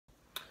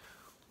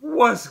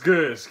What's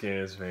good,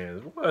 Skins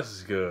fans?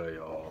 What's good,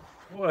 y'all?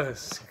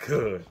 What's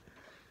good?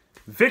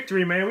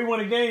 Victory, man. We won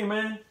a game,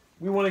 man.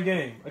 We won a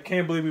game. I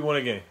can't believe we won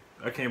a game.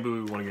 I can't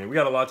believe we won a game. We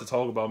got a lot to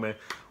talk about, man.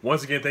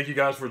 Once again, thank you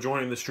guys for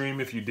joining the stream.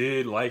 If you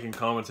did, like and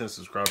comment and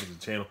subscribe to the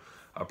channel.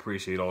 I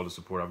appreciate all the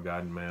support I've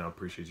gotten, man. I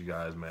appreciate you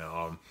guys,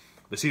 man.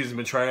 The season's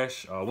been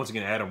trash. Once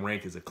again, Adam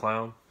Rank is a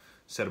clown.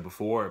 Said it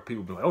before.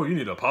 People been like, oh, you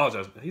need to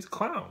apologize. He's a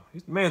clown.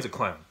 The man's a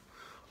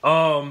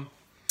clown.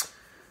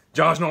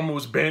 Josh Norman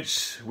was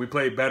benched. We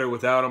played better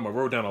without him. I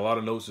wrote down a lot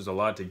of notes. There's a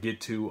lot to get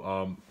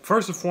to.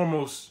 First and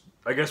foremost,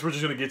 I guess we're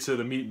just going to get to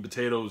the meat and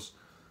potatoes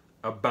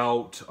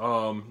about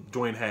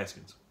Dwayne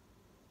Haskins.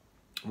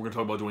 We're going to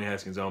talk about Dwayne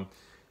Haskins.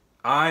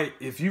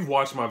 If you've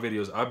watched my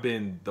videos, I've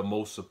been the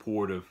most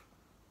supportive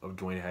of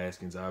Dwayne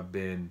Haskins. I've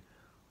been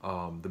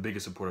the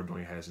biggest supporter of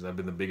Dwayne Haskins. I've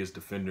been the biggest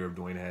defender of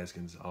Dwayne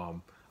Haskins.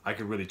 I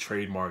could really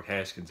trademark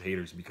Haskins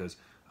haters because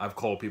I've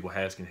called people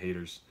Haskins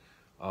haters.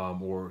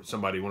 Or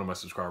somebody, one of my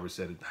subscribers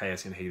said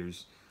Haskins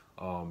haters.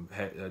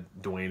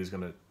 Dwayne is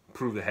going to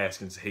prove the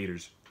Haskins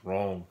haters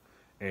wrong.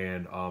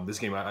 And this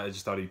game, I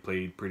just thought he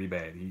played pretty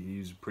bad. He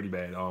was pretty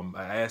bad.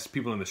 I asked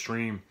people in the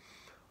stream,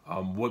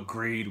 what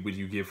grade would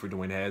you give for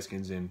Dwayne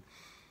Haskins? And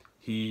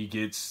he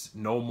gets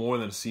no more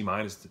than a C-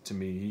 to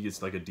me. He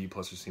gets like a D+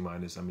 or C-.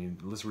 I mean,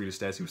 let's read his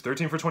stats. He was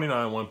 13 for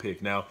 29, 1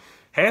 pick. Now,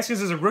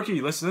 Haskins is a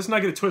rookie. Let's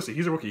not get it twisted.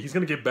 He's a rookie. He's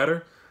going to get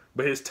better.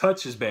 But his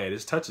touch is bad.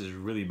 His touch is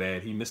really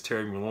bad. He missed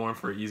Terry McLaurin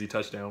for an easy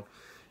touchdown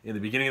in the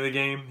beginning of the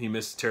game. He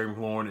missed Terry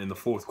McLaurin in the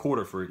fourth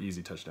quarter for an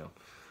easy touchdown.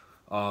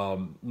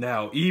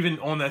 Now, even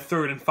on that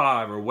 3rd and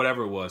 5 or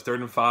whatever it was,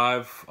 3rd and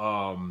 5,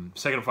 2nd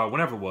and 5,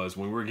 whatever it was,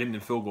 when we were getting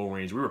in field goal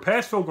range, we were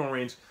past field goal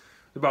range,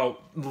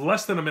 about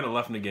less than a minute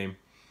left in the game.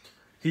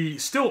 He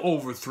still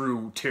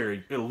overthrew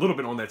Terry a little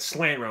bit on that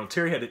slant round.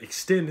 Terry had to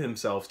extend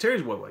himself.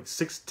 Terry's what, like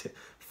 6'5",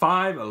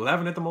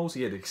 11 at the most?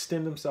 He had to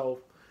extend himself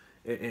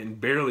and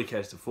barely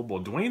catch the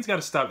football. Dwayne's got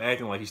to stop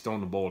acting like he's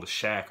throwing the ball to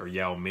Shaq or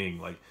Yao Ming.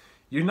 Like,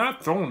 you're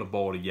not throwing the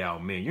ball to Yao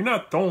Ming. You're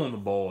not throwing the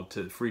ball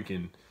to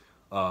freaking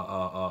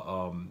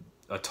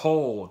a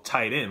tall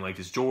tight end like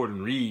it's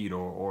Jordan Reed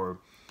or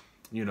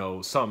you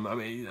know, something. I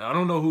mean, I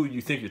don't know who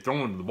you think you're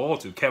throwing the ball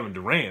to, Kevin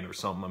Durant or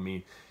something. I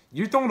mean,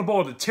 you're throwing the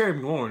ball to Terry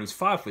McLaurin, who's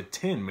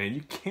 5'10", man.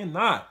 You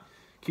cannot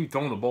keep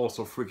throwing the ball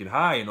so freaking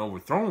high and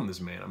overthrowing this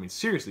man. I mean,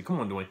 seriously, come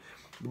on, Dwayne.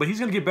 But he's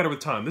going to get better with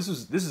time. This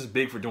is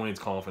big for Dwayne's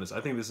confidence.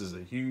 I think this is a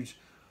huge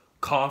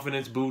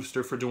confidence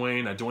booster for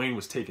Dwayne. Now, Dwayne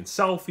was taking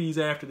selfies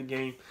after the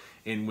game.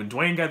 And when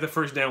Dwayne got the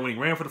first down, when he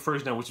ran for the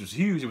first down, which was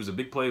huge, it was a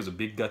big play. It was a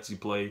big, gutsy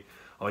play.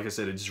 Like I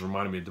said, it just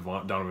reminded me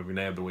of Donovan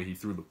McNabb, the way he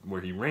threw,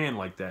 where he ran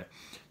like that.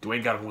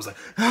 Dwayne got up and was like,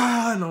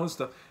 ah, and all this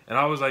stuff. And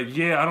I was like,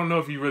 yeah, I don't know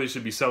if you really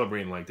should be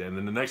celebrating like that. And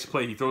then the next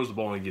play, he throws the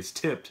ball and gets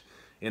tipped.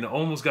 And it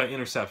almost got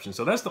interception.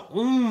 So that's the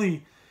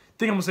only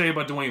thing I'm going to say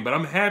about Dwayne, but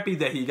I'm happy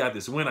that he got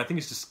this win. I think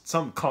it's just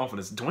some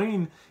confidence.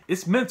 Dwayne,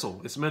 it's mental.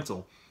 It's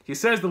mental. He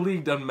says the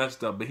league done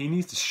messed up, but he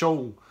needs to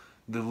show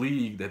the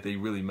league that they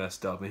really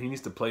messed up, and he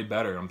needs to play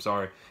better. I'm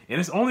sorry. And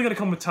it's only going to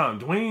come with time.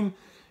 Dwayne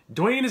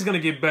is going to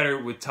get better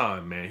with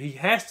time, man. He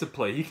has to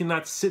play. He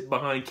cannot sit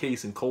behind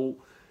Case and Colt.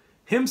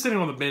 Him sitting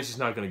on the bench is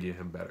not going to get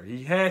him better.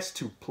 He has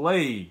to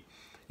play.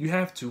 You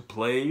have to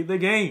play the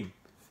game.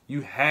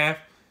 You have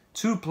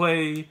to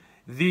play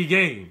the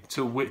game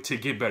to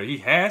get better. He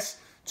has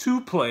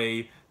to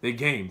play the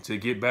game to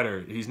get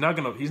better. He's not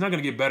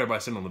gonna get better by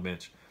sitting on the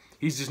bench.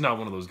 He's just not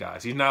one of those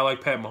guys. He's not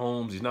like Pat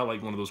Mahomes. He's not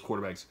like one of those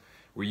quarterbacks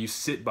where you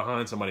sit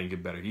behind somebody and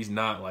get better. He's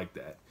not like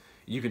that.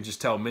 You can just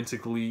tell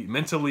mentally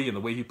and the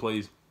way he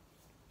plays,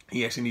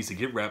 he actually needs to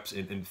get reps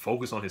and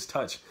focus on his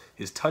touch.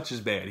 His touch is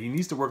bad. He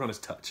needs to work on his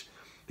touch.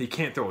 He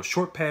can't throw a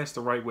short pass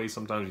the right way.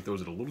 Sometimes he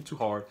throws it a little too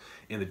hard.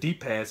 And the deep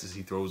passes,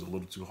 he throws a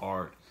little too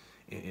hard.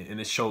 And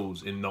it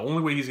shows. And the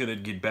only way he's going to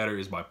get better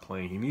is by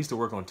playing. He needs to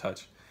work on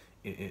touch.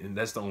 And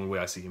that's the only way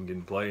I see him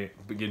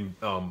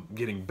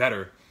getting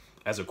better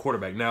as a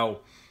quarterback. Now,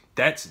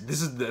 this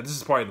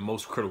is probably the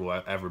most critical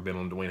I've ever been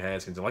on Dwayne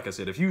Haskins. And like I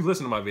said, if you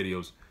listen to my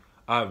videos,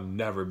 I've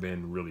never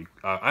been really.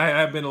 I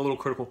have been a little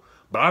critical,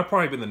 but I've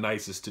probably been the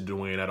nicest to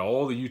Dwayne out of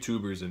all the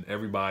YouTubers and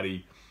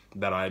everybody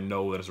that I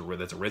know that's a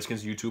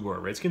Redskins YouTuber or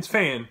a Redskins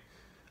fan.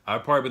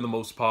 I've probably been the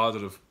most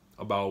positive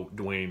about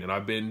Dwayne, and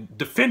I've been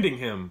defending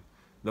him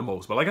the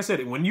most. But like I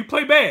said, when you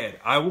play bad,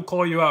 I will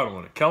call you out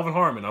on it. Kelvin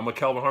Harmon, I'm a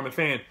Kelvin Harmon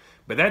fan.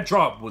 But that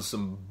drop was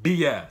some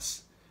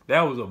BS.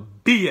 That was a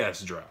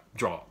BS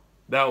drop.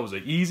 That was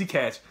an easy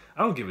catch.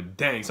 I don't give a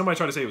dang. Somebody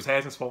tried to say it was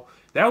Haskins' fault.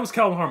 That was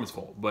Kelvin Harmon's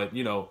fault. But,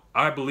 you know,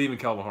 I believe in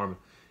Kelvin Harmon.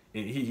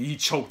 And he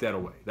choked that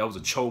away. That was a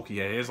choke. He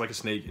had hands like a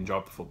snake and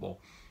dropped the football.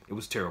 It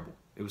was terrible.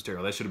 It was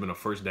terrible. That should have been a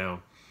first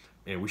down,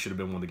 and we should have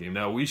been won the game.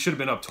 Now, we should have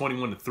been up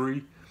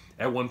 21-3.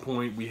 At one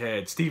point, we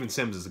had Steven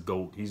Sims as a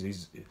GOAT.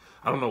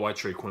 I don't know why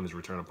Trey Quinn is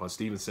returning punts.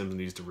 Steven Sims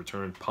needs to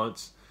return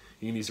punts.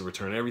 He needs to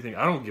return everything.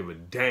 I don't give a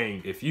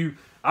dang if you.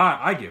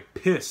 I get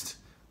pissed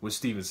when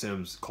Steven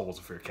Sims calls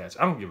a fair catch.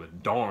 I don't give a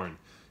darn.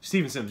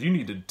 Steven Sims, you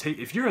need to take.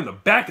 If you're in the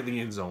back of the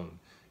end zone,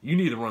 you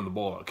need to run the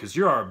ball out because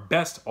you're our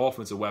best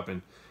offensive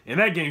weapon In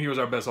that game, he was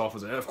our best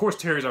offensive. Of course,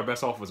 Terry's our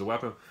best offensive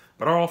weapon,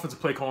 but our offensive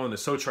play calling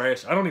is so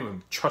trash. I don't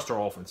even trust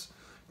our offense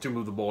to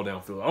move the ball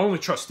downfield. I only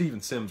trust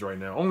Steven Sims right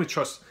now. I only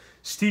trust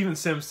Steven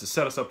Sims to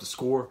set us up to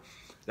score.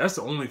 That's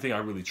the only thing I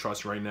really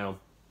trust right now.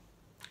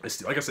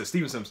 Like I said,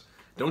 Steven Sims,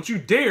 don't you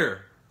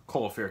dare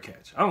call a fair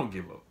catch. I don't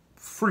give a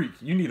freak.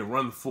 You need to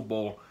run the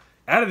football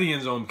out of the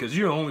end zone because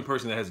you're the only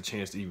person that has a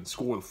chance to even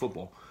score the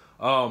football.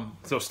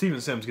 So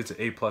Steven Sims gets an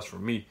A+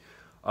 from me.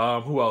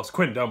 Who else?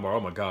 Quinton Dunbar. Oh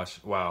my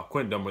gosh. Wow.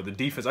 Quinton Dunbar. The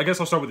defense. I guess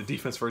I'll start with the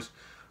defense first.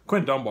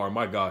 Quinton Dunbar.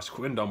 My gosh.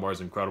 Quinton Dunbar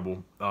is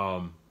incredible.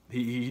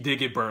 He did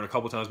get burned a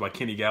couple times by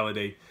Kenny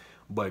Galladay.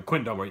 But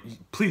Quinton Dunbar,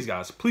 please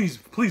guys, please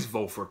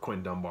vote for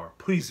Quinton Dunbar.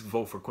 Please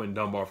vote for Quinton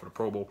Dunbar for the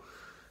Pro Bowl.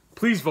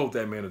 Please vote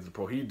that man as the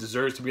Pro. He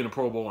deserves to be in the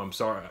Pro Bowl. I'm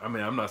sorry. I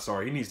mean, I'm not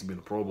sorry. He needs to be in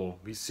the Pro Bowl.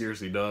 He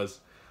seriously does.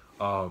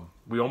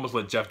 We almost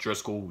let Jeff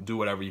Driscoll do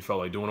whatever he felt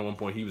like doing at one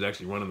point. He was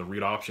actually running the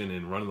read option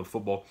and running the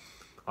football.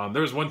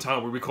 There was one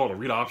time where we called a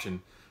read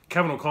option.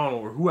 Kevin O'Connell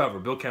or whoever,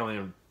 Bill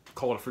Callahan,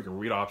 called a freaking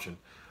read option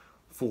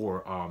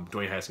for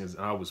Dwayne Haskins.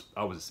 And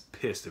I was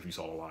pissed if you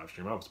saw the live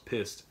stream. I was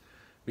pissed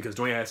because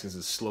Dwayne Haskins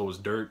is slow as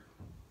dirt.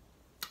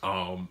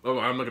 I'm not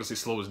going to say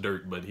slow as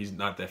dirt, but he's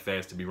not that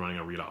fast to be running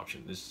a read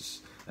option.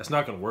 That's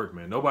not going to work,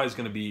 man. Nobody's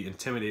going to be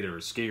intimidated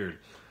or scared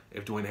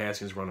if Dwayne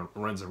Haskins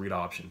runs a read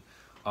option.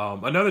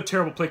 Another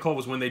terrible play call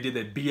was when they did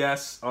that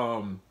BS.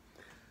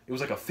 It was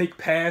like a fake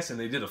pass, and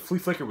they did a flea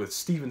flicker with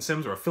Steven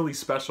Sims or a Philly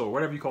special or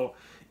whatever you call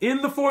it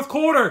in the fourth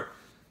quarter.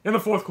 In the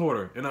fourth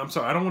quarter. And I'm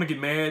sorry, I don't want to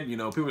get mad. You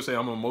know, people say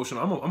I'm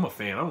emotional. I'm a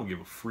fan. I don't give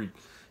a freak.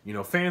 You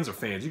know, fans are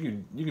fans.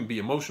 You can be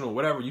emotional,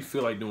 whatever you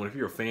feel like doing. If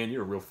you're a fan,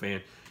 you're a real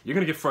fan. You're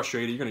going to get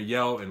frustrated. You're going to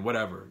yell and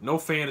whatever. No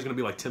fan is going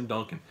to be like Tim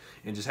Duncan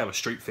and just have a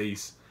straight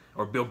face,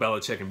 or Bill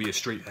Belichick and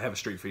have a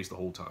straight face the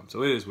whole time.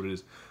 So it is what it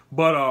is.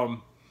 But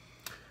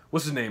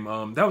what's his name?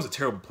 That was a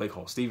terrible play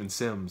call. Steven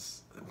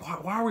Sims.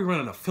 Why are we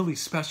running a Philly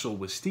special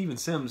with Steven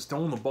Sims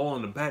throwing the ball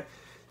in the back?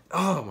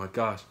 Oh my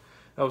gosh.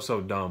 That was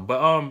so dumb.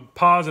 But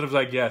positives,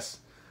 I guess.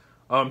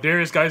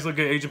 Darius Geis looked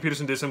good. Adrian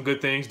Peterson did some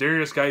good things.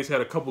 Darius Geis had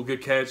a couple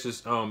good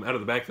catches out of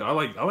the backfield.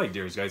 I like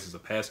Darius Geis as a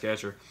pass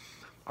catcher.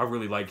 I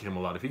really like him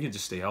a lot. If he can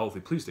just stay healthy,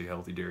 please stay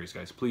healthy, Darius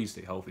Geis. Please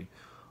stay healthy.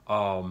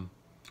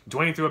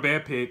 Dwayne threw a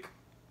bad pick.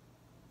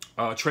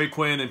 Trey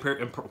Quinn and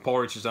Paul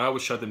Richardson, I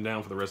would shut them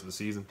down for the rest of the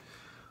season.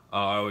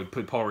 I would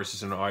put Paul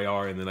Richardson in the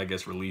IR and then I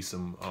guess release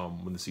him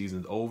when the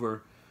season's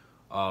over.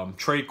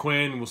 Trey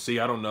Quinn, we'll see.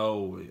 I don't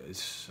know.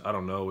 I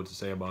don't know what to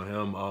say about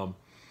him.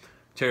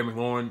 Terry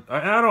McLaurin.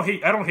 I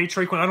don't hate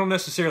Trey Quinn. I don't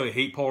necessarily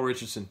hate Paul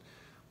Richardson,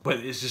 but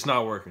it's just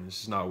not working. It's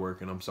just not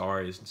working. I'm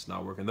sorry, it's just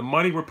not working. The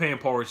money we're paying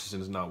Paul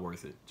Richardson is not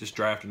worth it. Just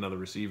draft another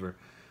receiver.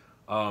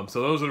 So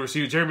those are the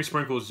receivers. Jeremy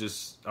Sprinkle is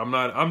just. I'm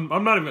not even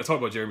gonna talk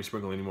about Jeremy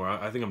Sprinkle anymore.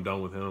 I think I'm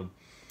done with him.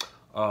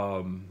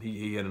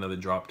 He had another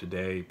drop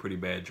today, pretty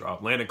bad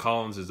drop. Landon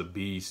Collins is a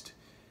beast.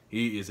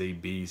 He is a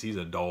beast. He's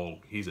a dog.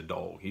 He's a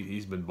dog.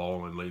 He's been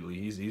balling lately.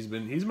 He's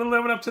been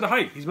living up to the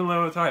hype. He's been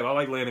living up to the hype. I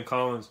like Landon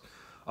Collins.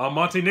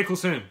 Monte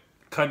Nicholson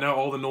cutting out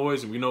all the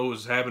noise, and we know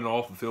what's happening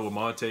off the field with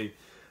Monte.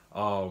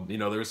 You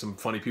know, there's some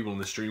funny people in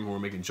the stream who are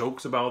making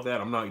jokes about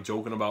that. I'm not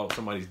joking about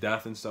somebody's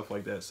death and stuff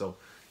like that. So,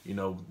 you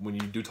know, when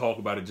you do talk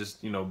about it,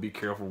 just, you know, be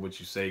careful what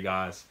you say,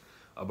 guys,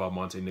 about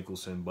Monte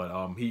Nicholson.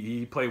 But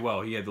he played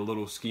well. He had the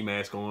little ski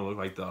mask on, looked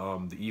like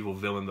the evil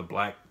villain, the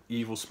black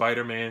evil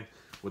Spider-Man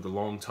with the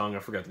long tongue. I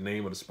forgot the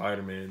name of the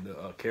Spider-Man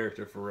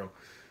character for real.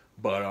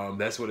 But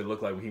that's what it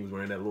looked like when he was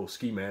wearing that little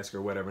ski mask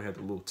or whatever and had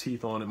the little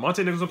teeth on it.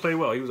 Monte Nicholson played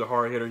well. He was a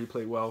hard hitter. He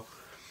played well.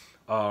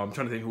 I'm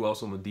trying to think who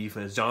else on the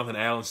defense. Jonathan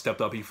Allen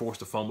stepped up. He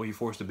forced a fumble. He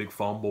forced a big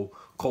fumble.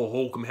 Cole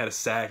Holcomb had a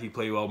sack. He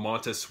played well.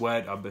 Montez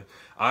Sweat.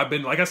 I've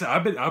been like I said,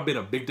 I've been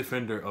a big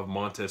defender of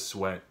Montez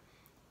Sweat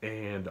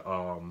and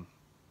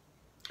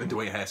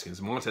Dwayne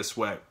Haskins. Montez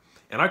Sweat.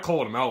 And I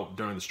called him out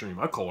during the stream.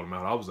 I called him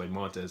out. I was like,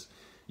 Montez,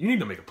 you need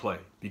to make a play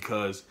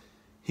because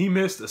he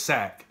missed a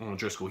sack on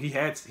Driscoll. He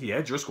had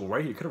Driscoll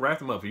right here. Could have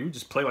wrapped him up. If you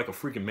just play like a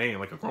freaking man,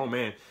 like a grown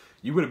man,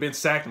 you would have been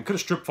sacked him. Could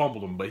have strip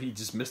fumbled him, but he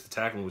just missed the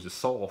tackle and was just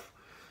soft.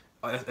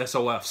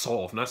 SOF,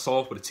 soft. Not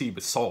soft with a T,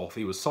 but soft.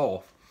 He was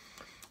soft.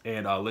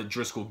 And let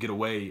Driscoll get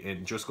away.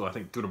 And Driscoll, I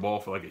think, threw the ball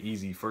for like an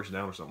easy first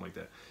down or something like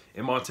that.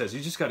 And Montez,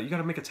 you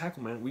gotta make a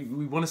tackle, man. We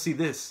want to see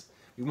this.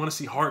 We want to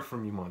see heart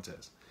from you,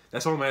 Montez.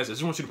 That's all I'm asking. I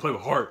just want you to play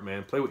with heart,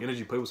 man. Play with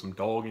energy. Play with some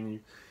dog in you.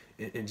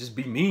 And just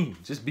be mean.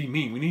 Just be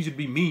mean. We need you to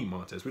be mean,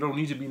 Montez. We don't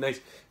need you to be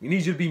nice. We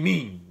need you to be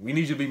mean. We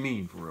need you to be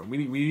mean, for real. We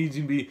need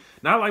you to be,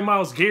 not like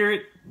Myles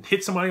Garrett,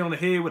 hit somebody on the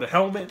head with a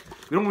helmet.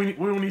 We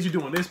don't need you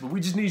doing this, but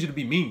we just need you to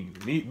be mean.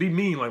 Be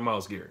mean like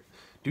Myles Garrett.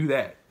 Do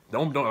that.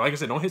 Don't like I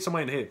said, don't hit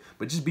somebody in the head,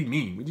 but just be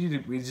mean.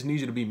 We just need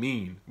you to be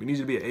mean. We need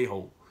you to be an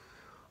a-hole.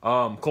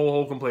 Cole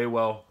Holcomb played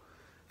well.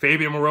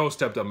 Fabian Moreau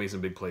stepped up, made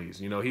some big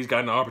plays. You know, he's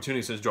gotten an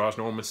opportunity since Josh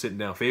Norman sitting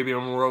down. Fabian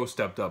Moreau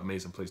stepped up,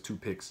 made some plays, 2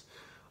 picks.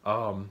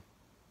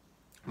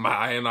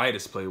 My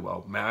Ioannidis played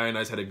well. My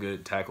Ioannidis had a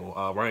good tackle.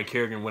 Ryan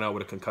Kerrigan went out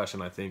with a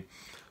concussion, I think.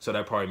 So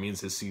that probably means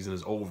his season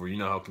is over. You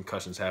know how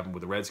concussions happen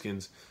with the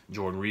Redskins.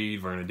 Jordan Reed,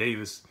 Vernon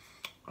Davis.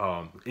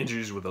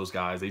 Injuries with those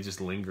guys, they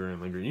just linger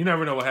and linger. You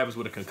never know what happens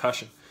with a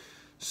concussion.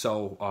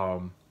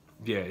 So,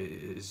 yeah,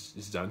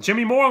 it's done.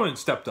 Jimmy Moreland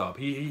stepped up.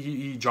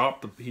 He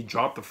dropped the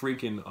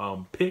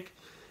freaking pick,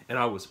 and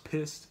I was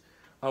pissed.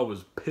 I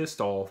was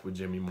pissed off with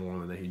Jimmy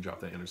Moreland that he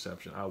dropped that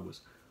interception. I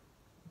was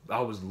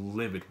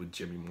livid with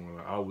Jimmy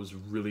Moreland. I was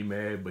really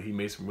mad, but he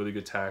made some really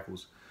good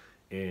tackles,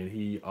 and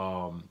he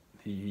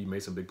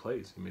made some big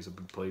plays. He made some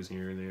big plays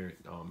here and there.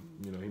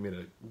 You know, he made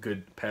a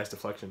good pass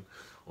deflection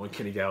on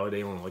Kenny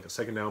Galladay on like a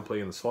second down play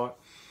in the slot.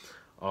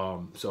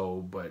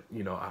 But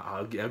you know,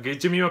 I'll get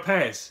Jimmy a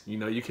pass. You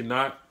know, you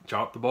cannot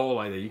drop the ball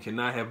like that. You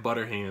cannot have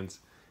butter hands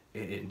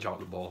and drop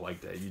the ball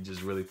like that. You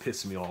just really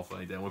piss me off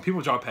like that. When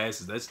people drop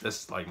passes,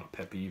 that's like my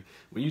pet peeve.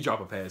 When you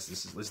drop a pass,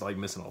 it's like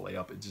missing a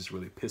layup. It just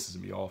really pisses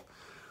me off.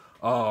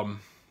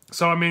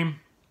 So I mean,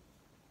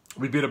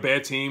 we beat a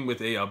bad team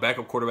with a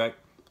backup quarterback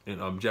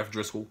and Jeff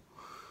Driscoll.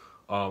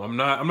 I'm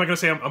not gonna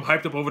say I'm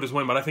hyped up over this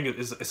win, but I think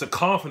it's a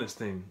confidence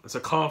thing. It's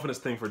a confidence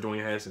thing for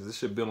Dwayne Haskins. This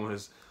should build on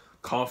his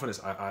confidence.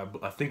 I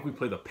think we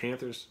play the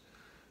Panthers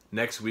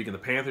next week, and the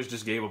Panthers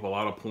just gave up a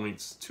lot of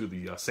points to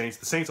the Saints.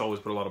 The Saints always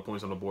put a lot of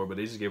points on the board, but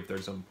they just gave up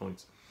 30-something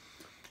points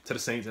to the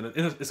Saints, and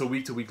it's a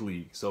week-to-week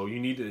league. So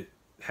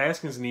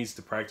Haskins needs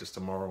to practice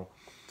tomorrow.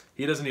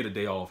 He doesn't need a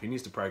day off. He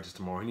needs to practice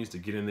tomorrow. He needs to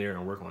get in there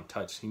and work on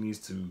touch. He needs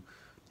to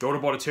throw the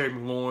ball to Terry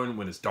McLaurin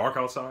when it's dark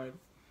outside.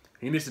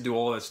 He needs to do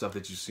all that stuff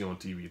that you see on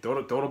TV. Throw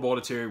the ball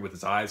to Terry with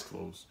his eyes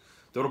closed.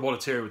 Throw the ball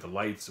to Terry with the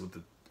lights,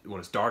 when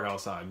it's dark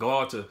outside. Go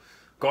out to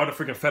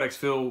freaking FedEx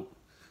Field.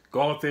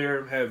 Go out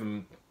there, have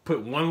him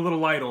put one little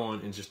light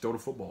on, and just throw the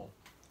football.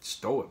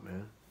 Just throw it,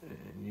 man.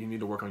 And you need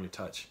to work on your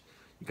touch.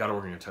 You got to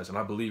work on your touch. And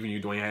I believe in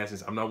you, Dwayne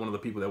Haskins. I'm not one of the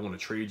people that want to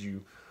trade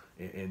you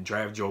and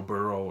draft Joe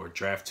Burrow or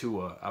draft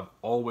Tua. I've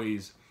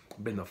always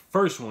been the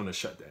first one to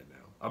shut that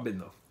down. I've been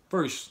the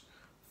first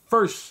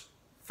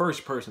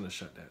person to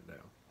shut that down.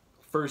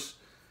 First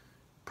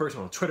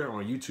person on Twitter,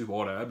 on YouTube,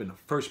 all that. I've been the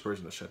first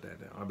person to shut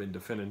that down. I've been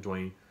defending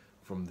Dwayne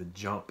from the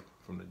jump,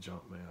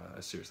 man. I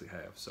seriously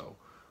have. So,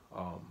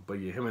 but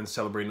yeah, him and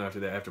celebrating after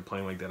that, after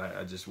playing like that,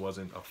 I just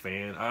wasn't a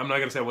fan. I'm not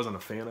gonna say I wasn't a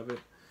fan of it,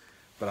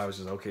 but I was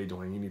just, okay,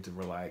 Dwayne, you need to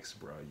relax,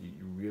 bro. You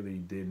really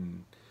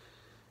didn't.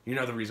 You're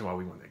not the reason why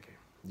we won that game.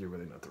 You're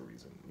really not the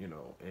reason, you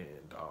know.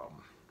 And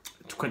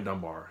Quinton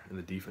Dunbar and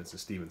the defense and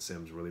Steven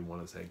Sims really won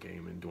us that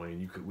game. And Dwayne,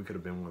 we could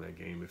have been won that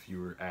game if you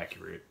were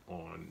accurate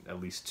on at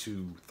least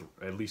two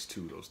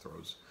of those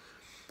throws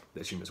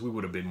that you missed. We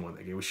would have been won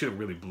that game. We should have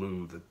really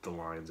blew the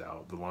Lions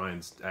out. The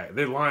Lions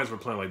were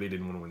playing like they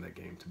didn't want to win that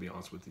game, to be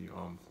honest with you.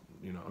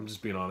 You know, I'm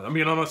just being honest. I'm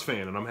being an honest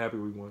fan, and I'm happy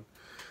we won.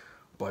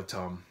 But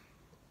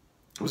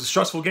it was a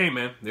stressful game,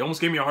 man. They almost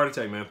gave me a heart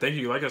attack, man. Thank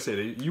you. Like I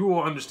said, you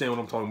will understand what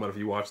I'm talking about if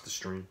you watch the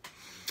stream.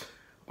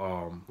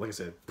 Like I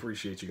said,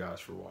 appreciate you guys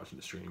for watching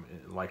the stream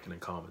and liking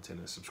and commenting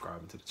and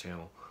subscribing to the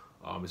channel.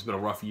 It's been a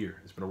rough year.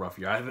 I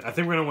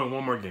think we're going to win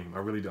one more game. I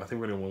really do. I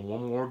think we're going to win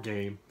one more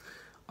game.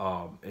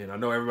 And I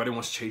know everybody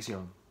wants Chase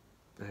Young.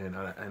 And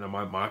on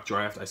my mock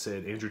draft, I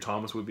said Andrew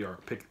Thomas would be our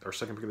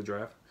second pick of the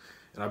draft.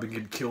 And I've been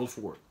getting killed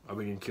for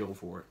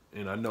it.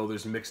 And I know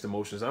there's mixed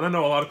emotions. And I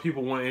know a lot of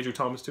people want Andrew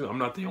Thomas too. I'm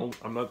not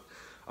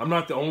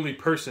the only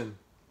person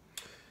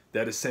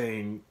that is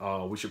saying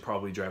we should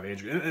probably draft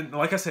Andrew. And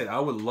like I said,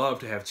 I would love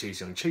to have Chase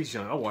Young.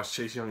 I watched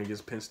Chase Young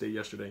against Penn State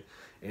yesterday,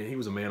 and he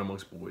was a man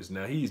amongst boys.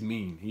 Now, he's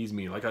mean.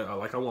 Like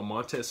I want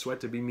Montez Sweat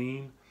to be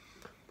mean.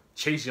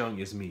 Chase Young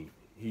is mean.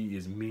 He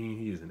is mean.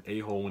 He is an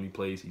a-hole when he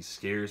plays. He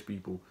scares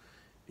people.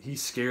 He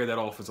scared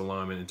that offensive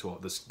lineman into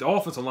the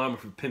offensive lineman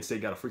from Penn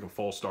State got a freaking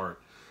false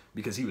start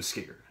because he was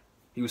scared.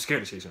 He was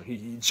scared of Chase Young.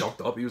 He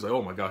jumped up. He was like,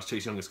 oh my gosh,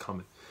 Chase Young is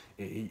coming.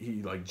 And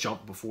he like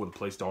jumped before the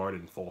play started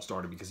and false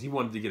started because he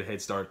wanted to get a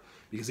head start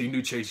because he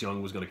knew Chase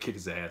Young was going to kick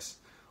his ass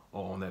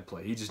on that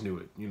play. He just knew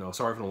it. You know,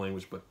 sorry for the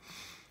language, but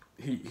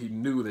he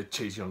knew that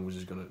Chase Young was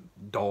just going to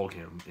dog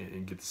him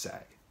and get the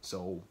sack.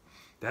 So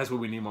that's what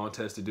we need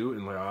Montez to do.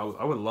 And like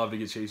I would love to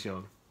get Chase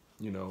Young,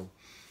 you know.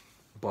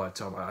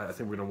 But I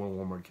think we're going to win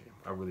one more game.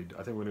 I really do.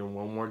 I think we're going to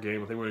win one more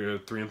game. I think we're going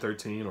to go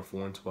 3-13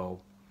 or 4-12.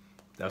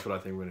 That's what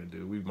I think we're going to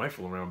do. We might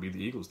fool around and beat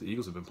the Eagles. The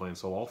Eagles have been playing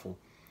so awful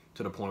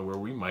to the point where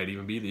we might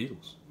even be the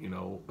Eagles. You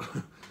know,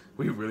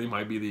 we really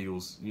might be the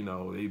Eagles. You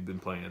know, they've been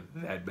playing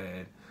that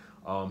bad.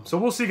 So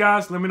we'll see,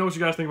 guys. Let me know what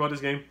you guys think about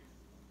this game.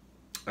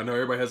 I know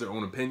everybody has their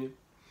own opinion,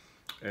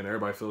 and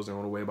everybody feels their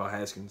own way about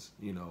Haskins.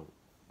 You know,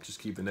 just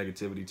keep the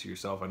negativity to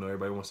yourself. I know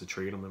everybody wants to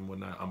trade him and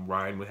whatnot. I'm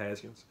riding with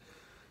Haskins.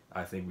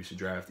 I think we should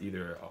draft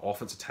either an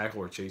offensive tackle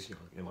or Chase Young.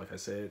 And like I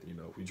said, you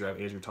know, if we draft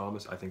Andrew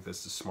Thomas, I think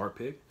that's the smart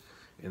pick.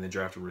 And then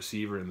draft a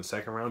receiver in the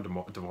second round,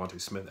 Devontae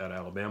Smith out of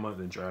Alabama. And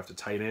then draft a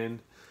tight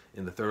end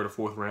in the third or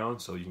fourth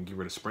round. So you can get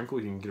rid of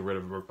Sprinkle, you can get rid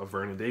of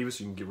Vernon Davis,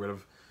 you can get rid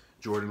of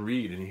Jordan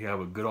Reed, and you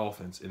have a good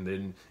offense. And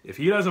then if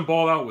he doesn't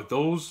ball out with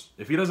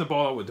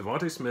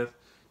Devontae Smith,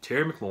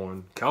 Terry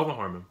McLaurin, Calvin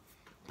Harmon,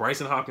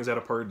 Bryson Hopkins out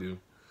of Purdue,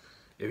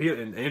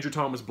 and Andrew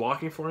Thomas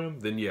blocking for him,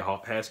 then yeah,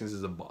 Haskins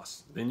is a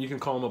bust. Then you can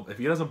call him up. If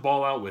he doesn't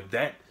ball out with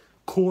that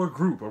core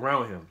group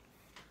around him,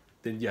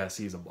 then yes,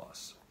 he's a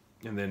bust.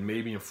 And then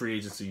maybe in free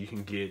agency you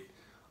can get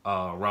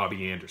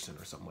Robbie Anderson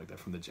or something like that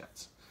from the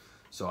Jets.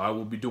 So I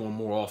will be doing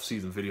more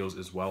off-season videos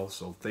as well.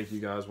 So thank you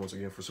guys once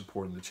again for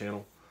supporting the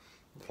channel,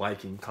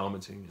 liking,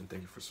 commenting, and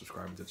thank you for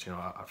subscribing to the channel.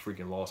 I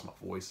freaking lost my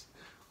voice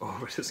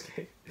over this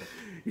game.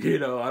 You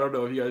know, I don't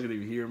know if you guys can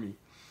even hear me,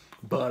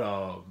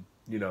 but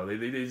you know,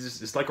 they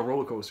just, it's like a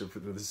roller coaster for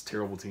this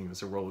terrible team.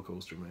 It's a roller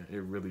coaster, man.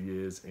 It really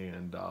is.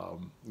 And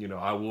you know,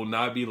 I will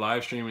not be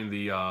live streaming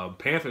the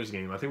Panthers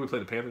game. I think we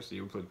played the Panthers.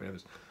 Yeah, we played the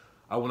Panthers.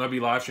 I will not be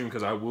live streaming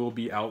because I will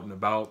be out and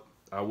about.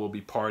 I will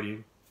be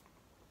partying.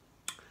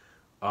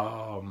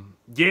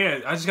 Yeah,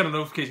 I just got a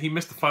notification. He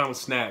missed the final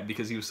snap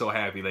because he was so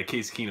happy. Like,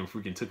 Case Keenum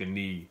freaking took a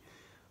knee.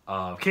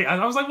 I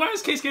was like, why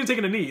is Case Keenum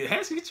taking a knee?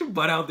 Haskins, get your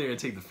butt out there and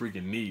take the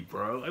freaking knee,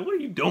 bro. Like, what are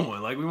you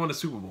doing? Like, we won a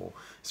Super Bowl.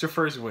 It's your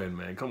first win,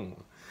 man. Come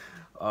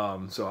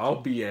on. So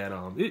I'll be at,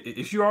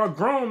 if you are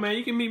grown, man,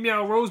 you can meet me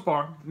out at Rose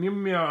Bar. Meet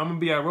me out, I'm gonna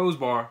be at Rose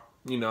Bar.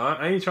 You know,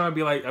 I ain't trying to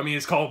be like, I mean,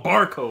 it's called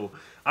Barcode.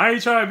 I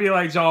ain't trying to be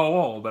like John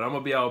Wall, but I'm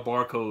gonna be out at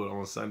Barcode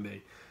on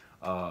Sunday.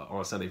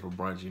 On Sunday for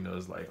brunch. You know,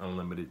 it's like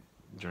unlimited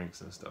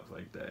drinks and stuff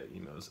like that.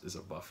 You know, it's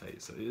a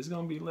buffet, so it's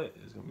gonna be lit.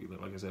 It's gonna be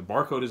lit. Like I said,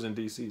 Barcode is in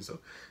DC, so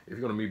if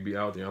you're gonna meet me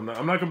out there, I'm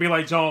not gonna be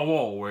like John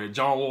Wall, where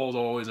John Wall's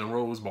always in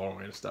Rose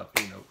Bar and stuff.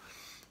 You know,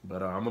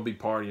 but I'm gonna be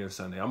partying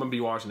Sunday. I'm gonna be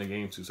watching the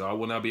game too, so I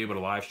will not be able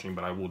to live stream,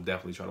 but I will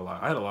definitely try to live.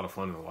 I had a lot of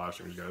fun in the live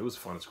stream, guys. It was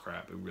fun as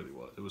crap. It really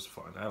was. It was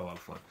fun. I had a lot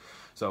of fun.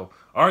 So,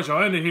 all right,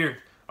 y'all, end it here.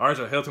 All right,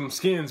 y'all, hail to them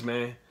Skins,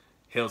 man.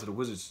 Hail to the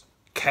Wizards,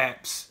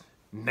 Caps,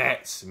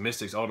 Nats,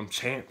 Mystics, all them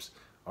champs.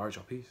 All right,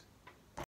 y'all, peace.